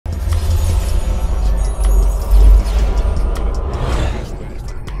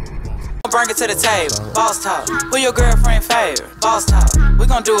bring it to the table. Boss talk. Who your girlfriend favorite? Boss talk. We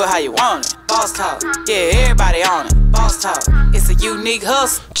gon' do it how you want it. Boss talk. Yeah, everybody on it. Boss talk. It's a unique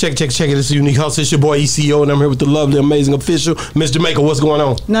hustle. Check it. It's a unique hustle. It's your boy ECO, and I'm here with the lovely, amazing official, Miss Jamaica. What's going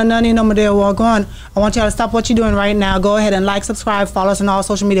on? None of there walk on. I want y'all to stop what you're doing right now. Go ahead and like, subscribe, follow us on all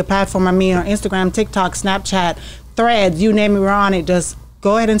social media platforms. I mean, on Instagram, TikTok, Snapchat, Threads, you name it, we're on it. Just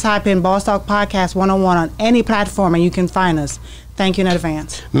go ahead and type in Boss Talk Podcast 101 on any platform, and you can find us. Thank you in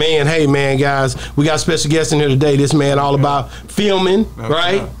advance. Man, hey, man, guys, we got a special guest in here today. This man all about filming,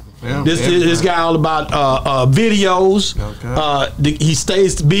 right? Yeah. This guy all about videos. He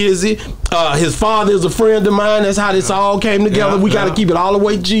stays busy. His father is a friend of mine. That's how this all came together. We got to keep it all the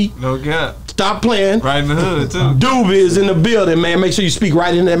way G. No cap. Stop playing. Right in the hood, too. Duuby is in the building, man. Make sure you speak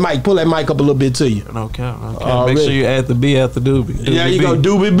right in that mic. Pull that mic up a little bit to you. No cap. Make sure you add the B after Duuby. There you go.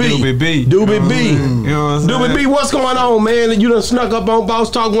 Duuby B. Duuby B. Duuby B. You know what I'm saying? Duuby B, what's going on, man? You done snuck up on Boss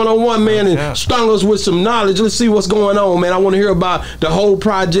Talk 101, man, and stung us with some knowledge. Let's see what's going on, man. I want to hear about the whole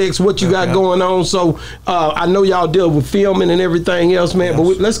projects, what you got going on. So I know y'all deal with filming and everything else, man, but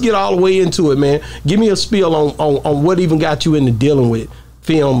let's get all the way into it, man. Give me a spiel on what even got you into dealing with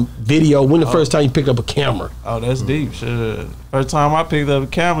film, video. When the first time you picked up a camera? Oh, that's deep. Shit. First time I picked up a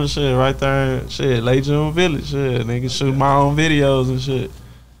camera, shit, right there, shit, Lake June Village, shit. Nigga shoot my own videos and shit.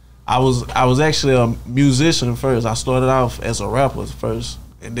 I was actually a musician first. I started off as a rapper first,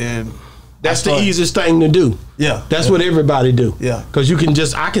 and then that's the easiest thing to do. Yeah, that's what everybody do. Yeah, because you can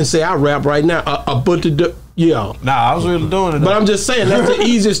just I can say I rap right now. Nah, I was really doing it though. But I'm just saying that's the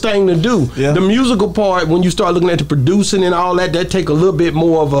easiest thing to do. Yeah. The musical part, when you start looking at the producing and all that, that take a little bit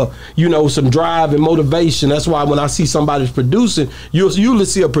more of a, some drive and motivation. That's why when I see somebody's producing, you'll usually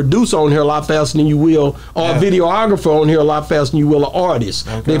see a producer on here a lot faster than you will, or a videographer on here a lot faster than you will an artist.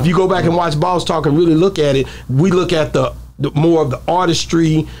 Okay. If you go back and watch Boss Talk and really look at it, we look at the more of the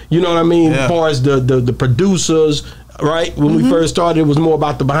artistry, you know what I mean, as far as the producers. Right when we first started, it was more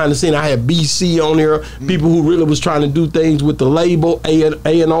about the behind the scene. I had BC on here, people who really was trying to do things with the label,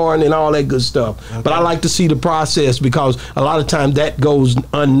 A&R, and all that good stuff. Okay. But I like to see the process because a lot of times that goes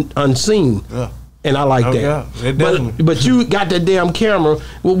unseen. Yeah. And I like that. Yeah, but you got that damn camera.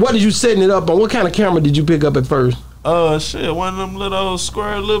 Well, what did you setting it up on? What kind of camera did you pick up at first? Shit, one of them little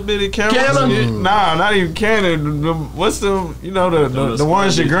square, little bitty cameras. Canon? Nah, not even Canon. What's them? You know the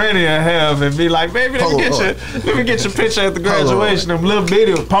ones your granny have and be like, baby, let me get your picture at the graduation. Them little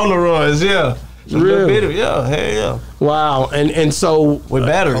bitty Polaroids, yeah. Little bitty, yeah, hey, yeah. Wow, and so with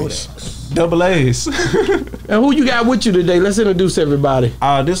batteries, double A's. And who you got with you today? Let's introduce everybody.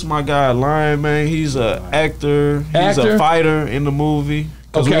 This is my guy Lion, man. He's an actor. He's a fighter in the movie.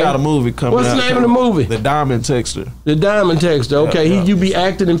 Cause we got a movie coming out. What's the name of the movie? The Diamond Texter. The Diamond Texter. Okay, you be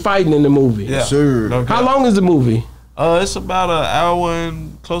acting and fighting in the movie. Yeah, sure. Okay. How long is the movie? It's about an hour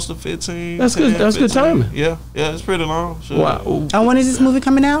and close to 15. That's 10, good. That's 15. Good timing. Yeah, it's pretty long. Sure. Wow. And when is this movie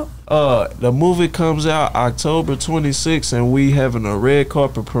coming out? The movie comes out October 26th, and we having a red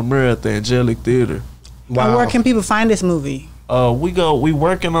carpet premiere at the Angelic Theater. Wow. And where can people find this movie? We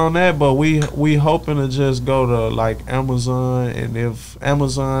working on that, but we hoping to just go to like Amazon, and if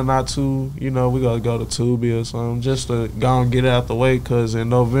Amazon not too, we gonna go to Duuby or something just to go and get it out the way. Cause in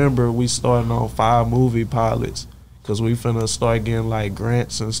November we starting on 5 movie pilots, cause we finna start getting like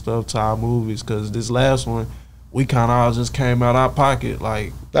grants and stuff to our movies. Cause this last one, we kind of all just came out our pocket,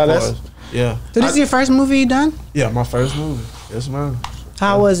 like. Yeah. So this is your first movie you done? Yeah, my first movie. Yes, man.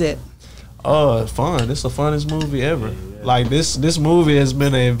 How was it? Fun. It's the funnest movie ever. Like this movie has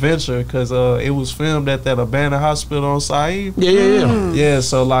been an adventure because it was filmed at that abandoned hospital on Saeed. Yeah.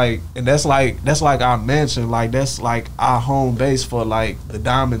 So like, and that's like our mansion. Like that's like our home base for like the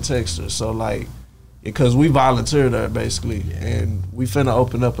Diamond Texter. So like, because we volunteered there basically, and we finna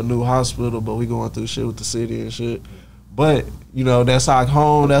open up a new hospital, but we going through shit with the city and shit. But that's our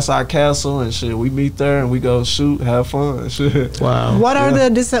home, that's our castle and shit. We meet there and we go shoot, have fun and shit. Wow. What are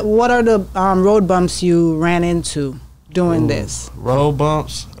the road bumps you ran into doing this? Road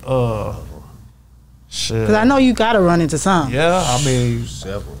bumps? Shit. Because I know you gotta run into some. Yeah, I mean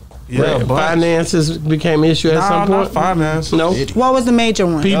several. Yeah, finances became an issue at some point. Not finance. No. What was the major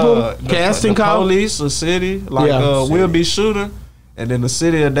one? People, casting calls, police, the city. Like we'll be shooting, and then the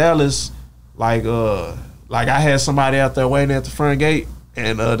city of Dallas, like I had somebody out there waiting at the front gate,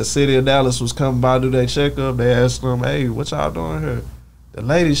 and the city of Dallas was coming by to do their checkup. They asked them, "Hey, what y'all doing here?" The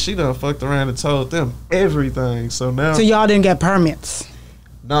lady, she done fucked around and told them everything. So y'all didn't get permits?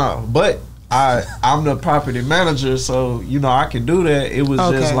 No, but I'm the property manager, so I can do that. It was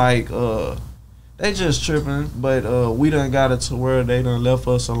just like they just tripping, but we done got it to where they done left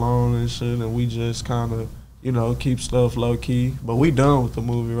us alone and shit, and we just kind of you know, keep stuff low key. But we done with the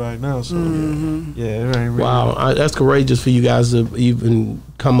movie right now, so yeah, it ain't really. Wow, that's courageous for you guys to even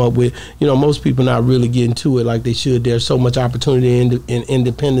come up with. You know, most people not really getting to it like they should. There's so much opportunity in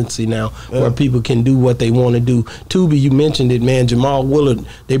independency now where people can do what they want to do. Duuby, you mentioned it, man. Jamal Willard,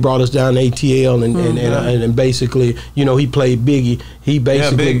 they brought us down to ATL and basically, you know, he played Biggie. He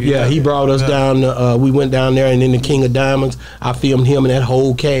basically, he brought us down. We went down there, and then the King of Diamonds, I filmed him and that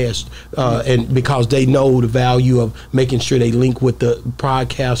whole cast, and because they know the value of making sure they link with the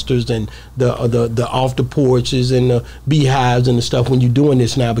podcasters and the off the porches and the beehives and the stuff when you're doing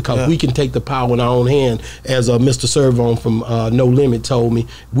this now, because we can take the power in our own hand. As Mr. Servon from No Limit told me,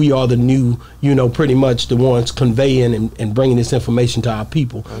 we are the new, you know, pretty much the ones conveying and bringing this information to our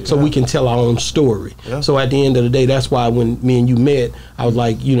people, so we can tell our own story. So at the end of the day, that's why when me and you met, I was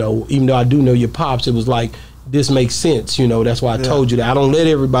like, you know, even though I do know your pops, it was like, this makes sense, you know. That's why I told you that I don't let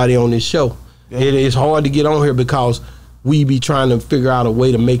everybody on this show. It is hard to get on here because we be trying to figure out a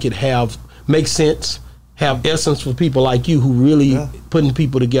way to make it make sense, have essence for people like you who really putting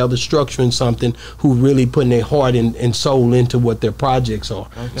people together, structuring something, who really putting their heart and soul into what their projects are.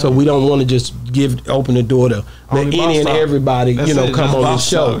 So we don't want to just open the door to let any and everybody, you know, come on the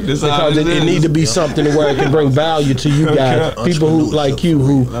show, because it need to be something where it can bring value to you guys, people who like you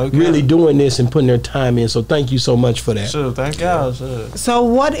who really doing this and putting their time in. So thank you so much for that. Sure, thank y'all. Sure. So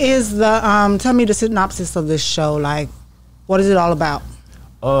what is the tell me the synopsis of this show, like what is it all about?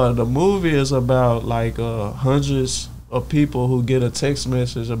 The movie is about like hundreds of people who get a text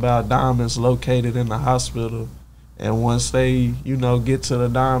message about diamonds located in the hospital, and once they, you know, get to the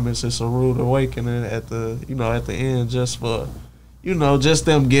diamonds, it's a rude awakening at the, you know, at the end, just for, you know, just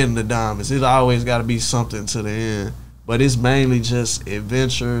them getting the diamonds. It always got to be something to the end, but it's mainly just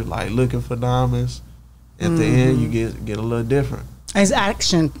adventure, like looking for diamonds. At the end, you get a little different. It's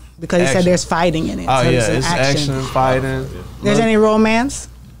action, because you said there's fighting in it. Oh so it's action, fighting. There's any romance?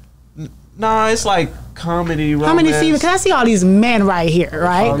 Nah, it's like comedy, romance. How many females? Because I see all these men right here,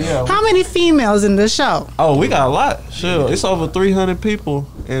 right? Oh, yeah. How many females in the show? Oh, we got a lot. Sure, it's over 300 people,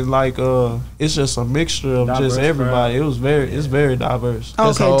 and like it's just a mixture of diverse just everybody. It's very diverse.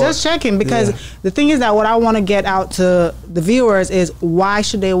 Okay, just checking, because the thing is that what I want to get out to the viewers is, why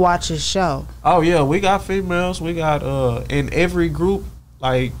should they watch this show? Oh yeah, we got females. We got in every group,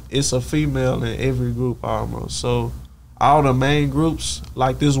 like it's a female in every group almost. So all the main groups,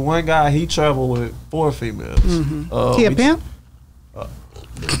 like this one guy, he traveled with 4 females. He a pimp?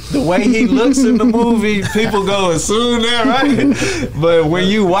 The way he looks in the movie, people go assume that, right? But when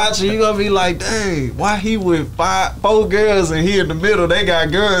you watch it, you gonna be like, dang, why he with 4 girls and he in the middle, they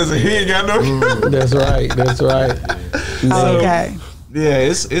got guns and he ain't got no guns. That's right. That's right. So, okay. Yeah,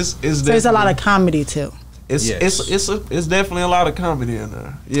 it's so there's a lot of comedy too. It's definitely a lot of comedy in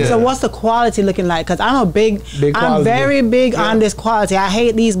there. Yeah. So what's the quality looking like? Because I'm very big on this quality. I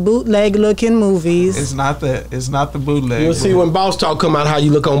hate these bootleg looking movies. It's not that. It's not the bootleg. You'll see when Boss Talk come out how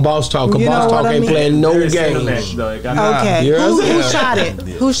you look on Boss Talk. Cause Boss Talk ain't playing no games. Okay. Who shot it?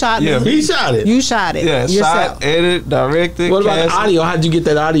 Who shot it? He shot it. You shot it. Yeah. Yourself. Shot, edit, directed. What about the audio? How'd you get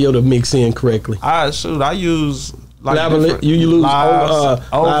that audio to mix in correctly? I use. Like you use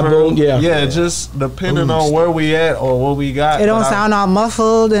over, yeah, just depending on where we at or what we got. It don't sound all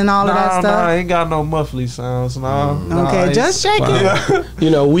muffled and all of that stuff. Nah, I ain't got no muffly sounds. Okay, just checking. Yeah.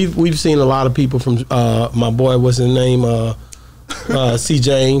 You know, we've seen a lot of people from my boy. What's his name? C.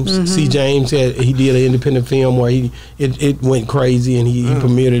 James. C. James he did an independent film where it went crazy, and he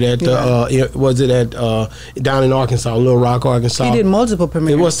premiered it at down in Arkansas, Little Rock, Arkansas. He did multiple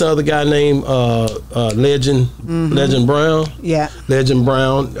premieres. What's the other guy named Legend Brown? Yeah, Legend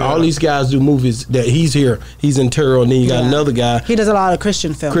Brown. All these guys do movies that he's here. He's in Terrell, and then you got another guy. He does a lot of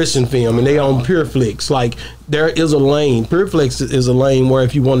Christian film, and they own Pure Flix. Like, there is a lane. Pure Flix is a lane where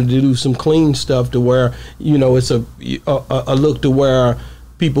if you wanted to do some clean stuff, to where, you know, it's a look to where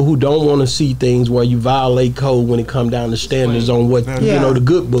people who don't want to see things where you violate code when it come down to standards on what you know the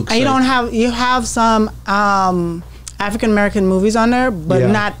good books. And you have some African American movies on there, but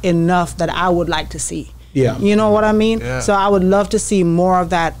not enough that I would like to see. Yeah, you know what I mean. Yeah. So I would love to see more of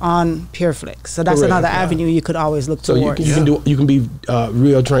that on Pure Flix. So that's another avenue you could always look towards. So you can be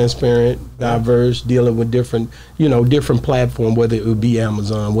real transparent, diverse, dealing with different platform, whether it would be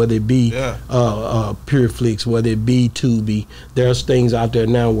Amazon, whether it be Pure Flix, whether it be Duuby. There's things out there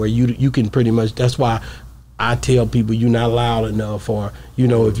now where you can pretty much. That's why I tell people you're not loud enough, or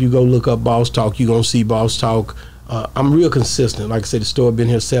if you go look up Boss Talk, you're gonna see Boss Talk. I'm real consistent. Like I said, the store been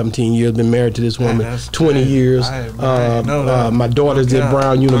here 17 years. Been married to this woman 20 years. My daughter's at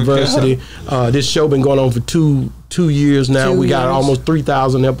Brown University. This show been going on for 2 years now. We got almost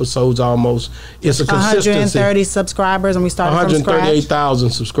 3,000 episodes almost. It's a consistency. 130 subscribers, and we started 138,000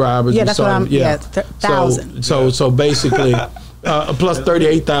 subscribers. Yeah, that's what I'm. Yeah, 1,000. So basically. Plus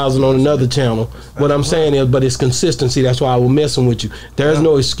 38,000 on another channel. What I'm saying is, but it's consistency. That's why I was messing with you. There's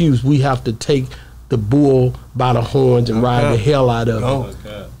no excuse. We have to take the bull by the horns and ride the hell out of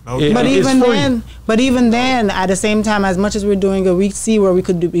it. But even then, at the same time, as much as we're doing it, we see where we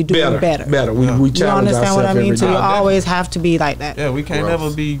could be doing better. We challenge you understand what I mean? So you always day. have to be like that. Yeah, we can't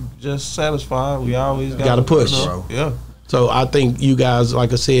never be just satisfied. We always got to push. Yeah. So I think you guys,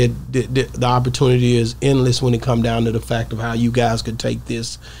 like I said, the opportunity is endless when it comes down to the fact of how you guys could take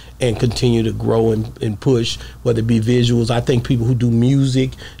this and continue to grow and push, whether it be visuals. I think people who do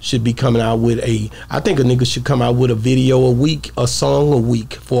music should be coming out with I think a nigga should come out with a video a week, a song a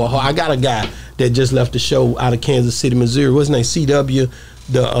week. I got a guy that just left the show out of Kansas City, Missouri. What's his name? CW,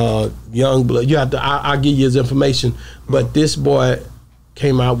 the young blood. You have to, I'll give you his information. But this boy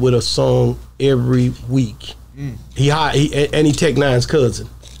came out with a song every week. He Tech Nine's cousin,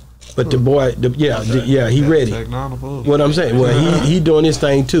 but the boy, he ready. What I'm saying, well, he doing his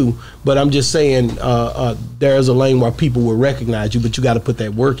thing too. But I'm just saying, there's a lane where people will recognize you, but you got to put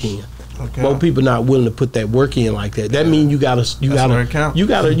that work in. Okay. Most people not willing to put that work in like that. That means you gotta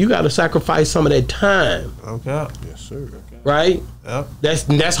sacrifice some of that time. Okay. Yes, sir. Right? Yep.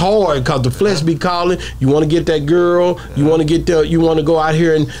 That's hard because the flesh be calling. You want to get that girl. You want to go out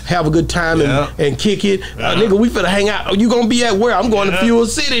here and have a good time and kick it. Nigga, we finna hang out. You gonna be at where? I'm going to Fuel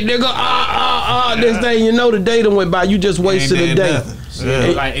City, nigga. This thing, you know, the day done went by. You just wasted a day.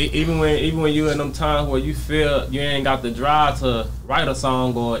 Yeah. Like even when you in them times where you feel you ain't got the drive to write a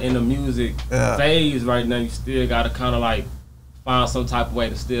song or in the music phase right now, you still gotta kind of like find some type of way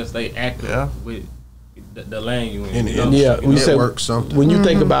to still stay active with the lane you in. We said something. When you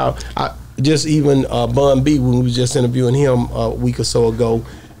think about just even Bun B, when we was just interviewing him a week or so ago,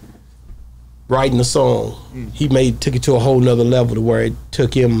 writing a song, he took it to a whole nother level to where it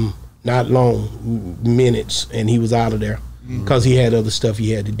took him not long, minutes, and he was out of there because he had other stuff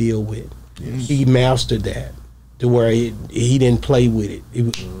he had to deal with. Yes. He mastered that to where he didn't play with it.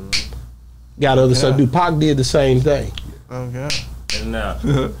 He got other stuff to do. Pac did the same thing. Okay.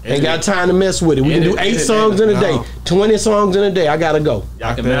 Ain't got time to mess with it. We can do 8 songs in a day, 20 songs in a day. I gotta go.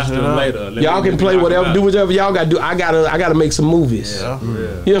 Y'all can master them later. Y'all can play whatever, do whatever y'all gotta do. I gotta make some movies. You know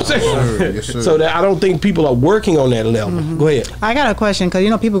what I'm saying? Yes, sir. So that I don't think people are working on that level. Go ahead. I got a question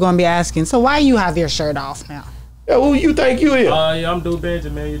because people gonna be asking. So why you have your shirt off now? Yeah, who you think you is? I'm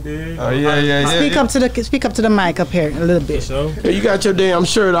Duuby, man. You dig? Speak up to the mic up here a little bit. Yeah, you got your damn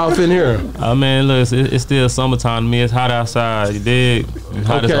shirt off in here. Man, look, it's still summertime to me. It's hot outside. You dig?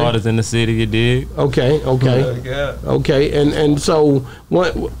 Hottest artists in the city. You dig? Okay. And so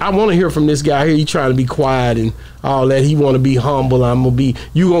what I want to hear from this guy here. He trying to be quiet and all that. He want to be humble.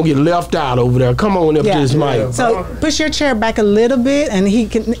 You gonna get left out over there. Come on up to this mic. So push your chair back a little bit, and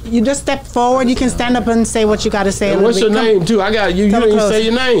you just step forward. You can stand up and say what you got to say. What's your name too? I got you. You didn't say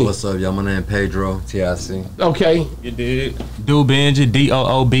your name. What's up, y'all? My name Pedro TIC. Okay. You dig? Duubenji,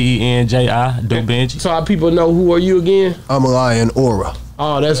 DOOBENJI. Duubenji. So our people know who are you again? I'm Lion Aura.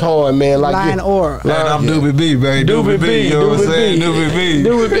 Oh, that's hard, man. Like Lion Aura. And I'm Duuby B, baby. Duuby B. You know what I'm saying?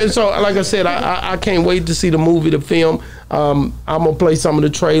 Duuby B. So, like I said, I can't wait to see the movie, the film. I'm gonna play some of the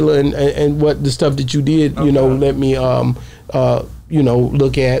trailer and what the stuff that you did. Let me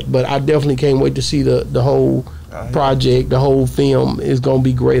look at. But I definitely can't wait to see the whole project, the whole film is gonna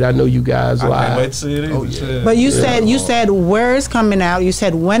be great. I know you guys live. I can't wait to see it. But you said where it's coming out. You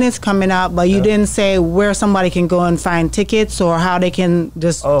said when it's coming out, but you didn't say where somebody can go and find tickets or how they can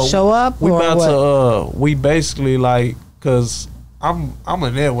just show up. We basically cause I'm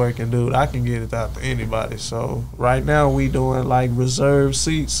a networking dude. I can get it out to anybody. So right now we doing reserved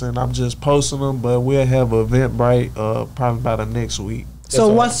seats, and I'm just posting them. But we'll have an Eventbrite probably by the next week. So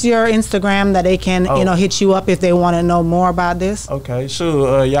what's your Instagram that they can hit you up if they want to know more about this? Okay,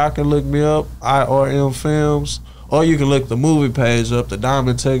 sure. Y'all can look me up, IRM Films, or you can look the movie page up, the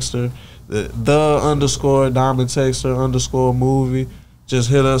Diamond Texter, the _Diamond Texter _movie. Just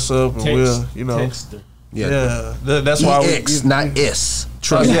hit us up and we'll Texter. Yeah. That's why X, not S.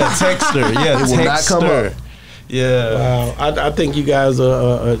 Trust me. Texter. Yeah, it will not come up. Yeah. Wow. I think you guys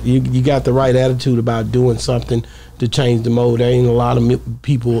you got the right attitude about doing something to change the mode. There ain't a lot of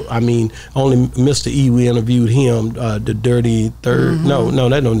people. I mean, only Mr. E. We interviewed him. The Dirty Third. No,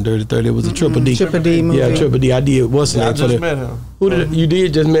 that wasn't Dirty Third. It was a Triple D. Triple D movie. Yeah, Triple D. I did. What's the name? I just met him. Who did you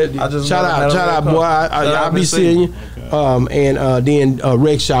did just met? Shout out, boy. I'll be seeing you. And then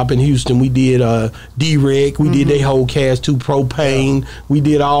Rec Shop in Houston. We did D-Rec. We did their whole cast too. Propane. We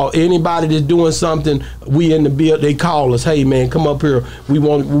did anybody that's doing something. We in the build. They call us. Hey man, come up here. We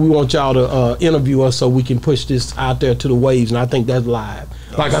want y'all to interview us so we can push this out there to the waves. And I think that's live.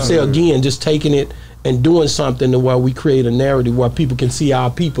 Like I said again, just taking it and doing something to where we create a narrative where people can see our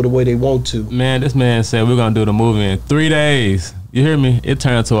people the way they want to. Man, this man said we're gonna do the movie in 3 days. You hear me? It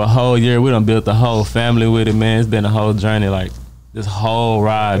turned to a whole year. We done built the whole family with it, man. It's been a whole journey. Like this whole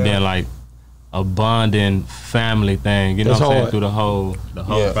ride been like a bonding family thing. You know what I'm saying? Through the whole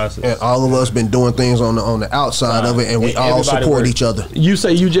process. And all of us been doing things on the outside of it, and we all support each other. You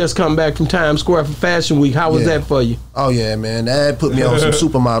say you just come back from Times Square for Fashion Week. How was that for you? Oh yeah, man. That put me on some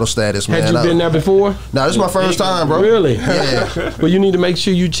supermodel status, man. Had you been there before? No, this is my first time, bro. Really? Yeah. Well, you need to make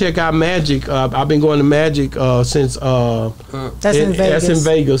sure you check out Magic. I've been going to Magic since that's in Vegas. That's in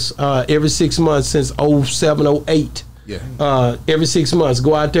Vegas. Every 6 months since 07, 08. Yeah. Every 6 months,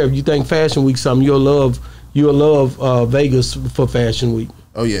 go out there. If you think Fashion Week something, you'll love Vegas for Fashion Week.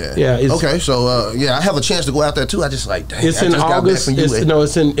 Oh yeah. Yeah. Okay, so I have a chance to go out there too. I just like, dang. It's in August.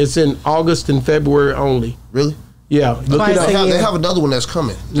 It's in August and February only. Really? Yeah. Look it up. They have another one that's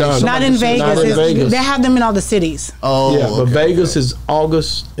coming. No, not in Vegas. Not in Vegas. They have them in all the cities. Oh, yeah. But okay, Vegas is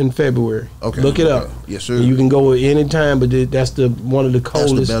August and February. Okay. Look it up. Yes, sir. You can go any time, but that's one of the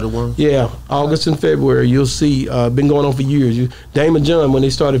coldest. That's the better one. Yeah, August and February. You'll see. Been going on for years. Damon John, when they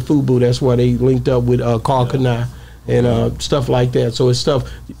started FUBU, that's why they linked up with Carl Kanai and stuff like that. So it's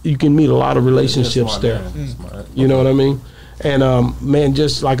stuff you can meet a lot of relationships there. You know what I mean? And man,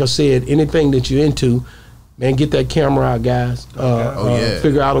 just like I said, anything that you're into. Man, get that camera out, guys.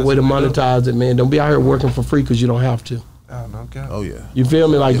 Figure out a way to monetize it, man. Don't be out here working for free because you don't have to. Oh yeah. You feel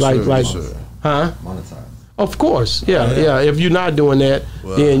me? Like, huh? Monetize. Of course, yeah. If you're not doing that,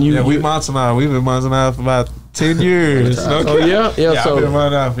 then you. Yeah, we've been monetizing for about 10 years. Oh yeah. So I've been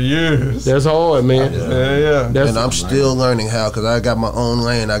monetizing for years. That's hard, man. Yeah. And I'm still learning how, because I got my own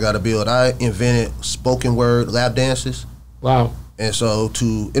lane I got to build. I invented spoken word lap dances. Wow. And so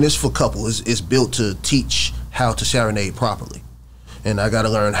and it's for couples. It's built to teach how to serenade properly. And I got to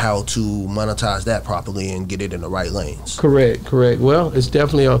learn how to monetize that properly and get it in the right lanes. Correct. Well, it's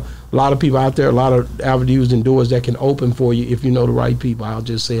definitely a lot of people out there, a lot of avenues and doors that can open for you if you know the right people. I'll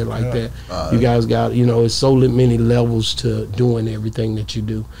just say it like that. You guys got, it's so many levels to doing everything that you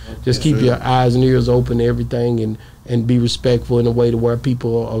do. Just keep your eyes and ears open to everything and be respectful in a way to where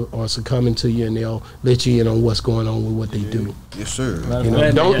people are succumbing to you and they'll let you in on what's going on with what they do. Yes, sir.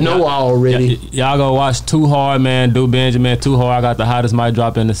 Don't know already. Y'all go watch Too Hard, man. Do Benjamin Too Hard. I got the hottest mic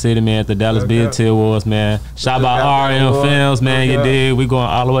drop in the city, man, at the Dallas BET Awards, man. Shout out IRM Films, man. You dig? We going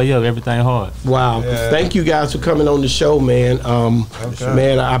all the way up. Everything hard. Wow. Thank you guys for coming on the show, man.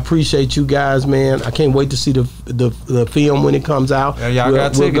 Man, I appreciate you guys, man. I can't wait to see the film when it comes out. Yeah, y'all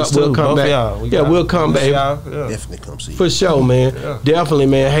got tickets too. We'll come back. We'll come back. Definitely come see you. For sure, man. Definitely,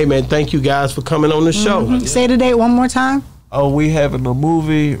 man. Hey, man, thank you guys for coming on the show. Say the date one more time. Oh, we having a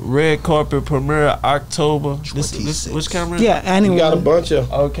movie red carpet premiere October. This which camera? Yeah, anyway. We got a bunch of.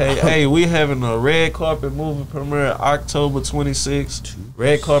 Okay, hey, we having a red carpet movie premiere October 26th.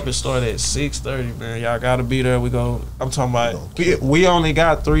 Red carpet start at 6:30. Man, y'all gotta be there. I'm talking about. We only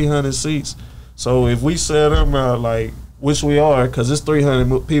got 300 seats, so if we sell them out which we are, because it's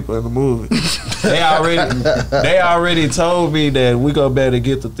 300 people in the movie. They already told me that we gonna better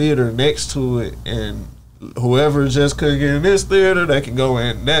get the theater next to it, and whoever just couldn't get in this theater, they can go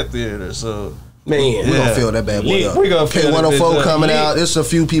in that theater. So man, we gonna fill that bad boy up. We gonna feel K104 coming out. There's a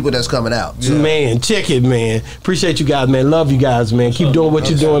few people that's coming out. Yeah. Man, check it, man. Appreciate you guys, man. Love you guys, man. Keep doing what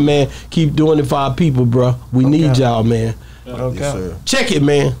you're doing, man. Keep doing it for our people, bro. We need y'all, man. Okay. Yes, sir. Check it,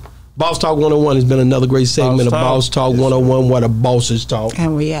 man. Boss Talk 101 has been another great segment of Boss Talk 101, where the bosses talk.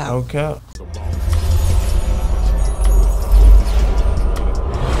 And we out. Okay.